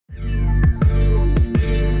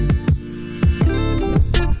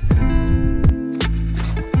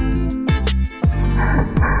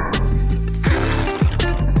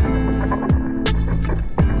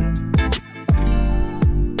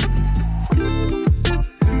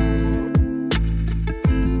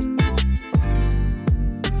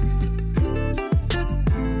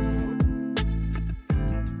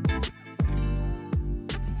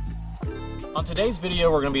In today's video,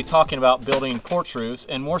 we're going to be talking about building porch roofs,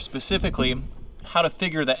 and more specifically, how to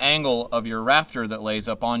figure the angle of your rafter that lays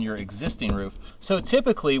up on your existing roof. So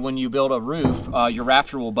typically when you build a roof, your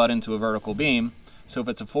rafter will butt into a vertical beam. So if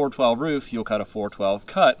it's a 412 roof, you'll cut a 412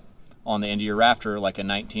 cut on the end of your rafter, like a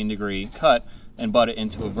 19-degree cut, and butt it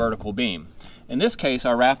into a vertical beam. In this case,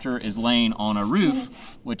 our rafter is laying on a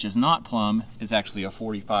roof, which is not plumb, is actually a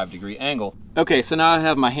 45-degree angle. Okay, so now I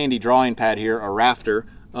have my handy drawing pad here, a rafter.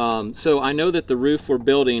 So I know that the roof we're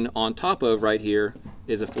building on top of right here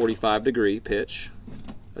is a 45-degree pitch,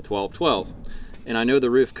 a 12-12. And I know the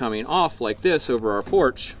roof coming off like this over our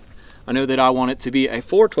porch, I know that I want it to be a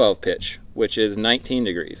 412 pitch, which is 19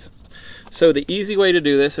 degrees. So the easy way to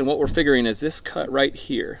do this, and what we're figuring, is this cut right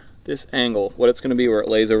here, this angle, what it's going to be where it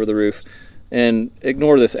lays over the roof. And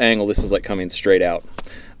ignore this angle, this is like coming straight out.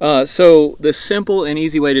 So the simple and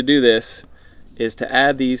easy way to do this is to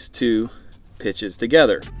add these two pitches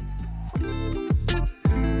together.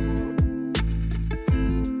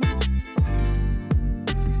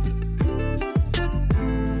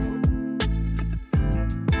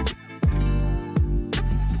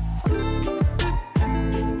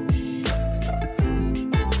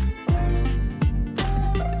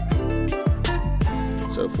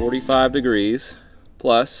 So 45 degrees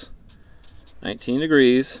plus 19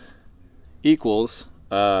 degrees equals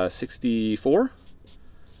 64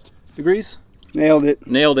 degrees. Nailed it.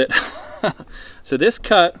 Nailed it. So this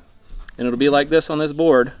cut, and it'll be like this on this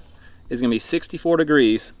board, is going to be 64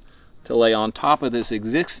 degrees to lay on top of this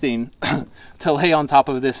existing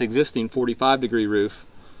 45-degree roof,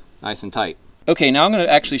 nice and tight. Okay, now I'm going to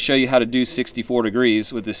actually show you how to do 64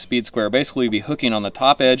 degrees with this speed square. Basically, you'll be hooking on the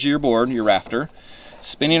top edge of your board, your rafter,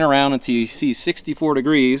 spinning around until you see 64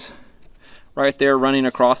 degrees right there running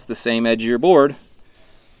across the same edge of your board.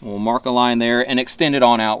 We'll mark a line there and extend it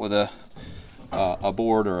on out with a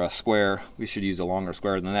board or a square. We should use a longer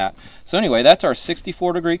square than that. So anyway, that's our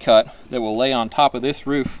 64-degree cut that will lay on top of this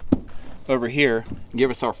roof over here and give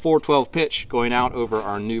us our 412 pitch going out over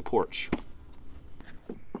our new porch.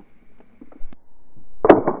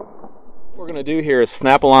 What we're going to do here is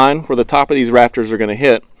snap a line where the top of these rafters are going to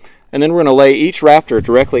hit, and then we're going to lay each rafter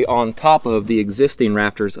directly on top of the existing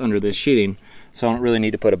rafters under this sheeting, so I don't really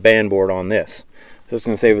need to put a band board on this. So it's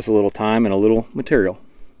going to save us a little time and a little material.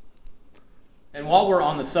 And while we're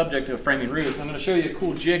on the subject of framing roofs, I'm going to show you a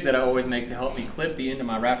cool jig that I always make to help me clip the end of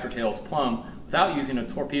my rafter tails plumb without using a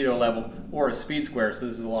torpedo level or a speed square, so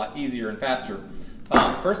this is a lot easier and faster.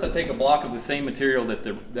 First, I take a block of the same material that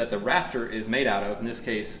the rafter is made out of. In this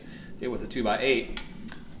case, it was a 2x8.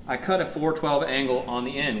 I cut a 412 angle on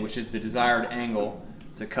the end, which is the desired angle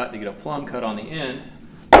to cut to get a plumb cut on the end.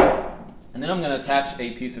 And then I'm going to attach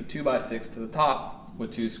a piece of 2x6 to the top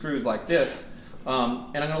with two screws like this. And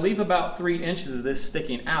I'm going to leave about 3 inches of this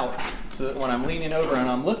sticking out so that when I'm leaning over and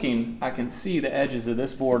I'm looking, I can see the edges of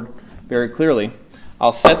this board very clearly.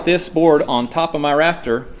 I'll set this board on top of my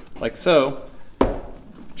rafter like so,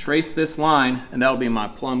 trace this line, and that'll be my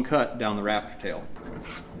plumb cut down the rafter tail.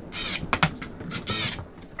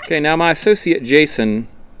 Okay, now my associate Jason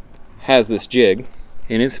has this jig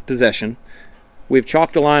in his possession. We've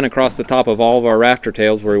chalked a line across the top of all of our rafter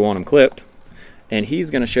tails where we want them clipped, and he's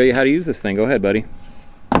going to show you how to use this thing. Go ahead, buddy.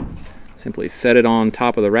 Simply set it on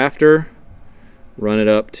top of the rafter, run it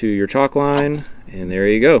up to your chalk line, and there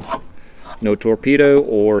you go. No torpedo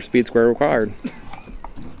or speed square required.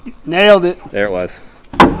 Nailed it. There it was.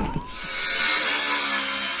 That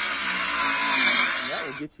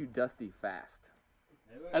will get you dusty fast.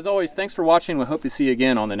 As always, thanks for watching. We hope to see you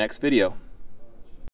again on the next video.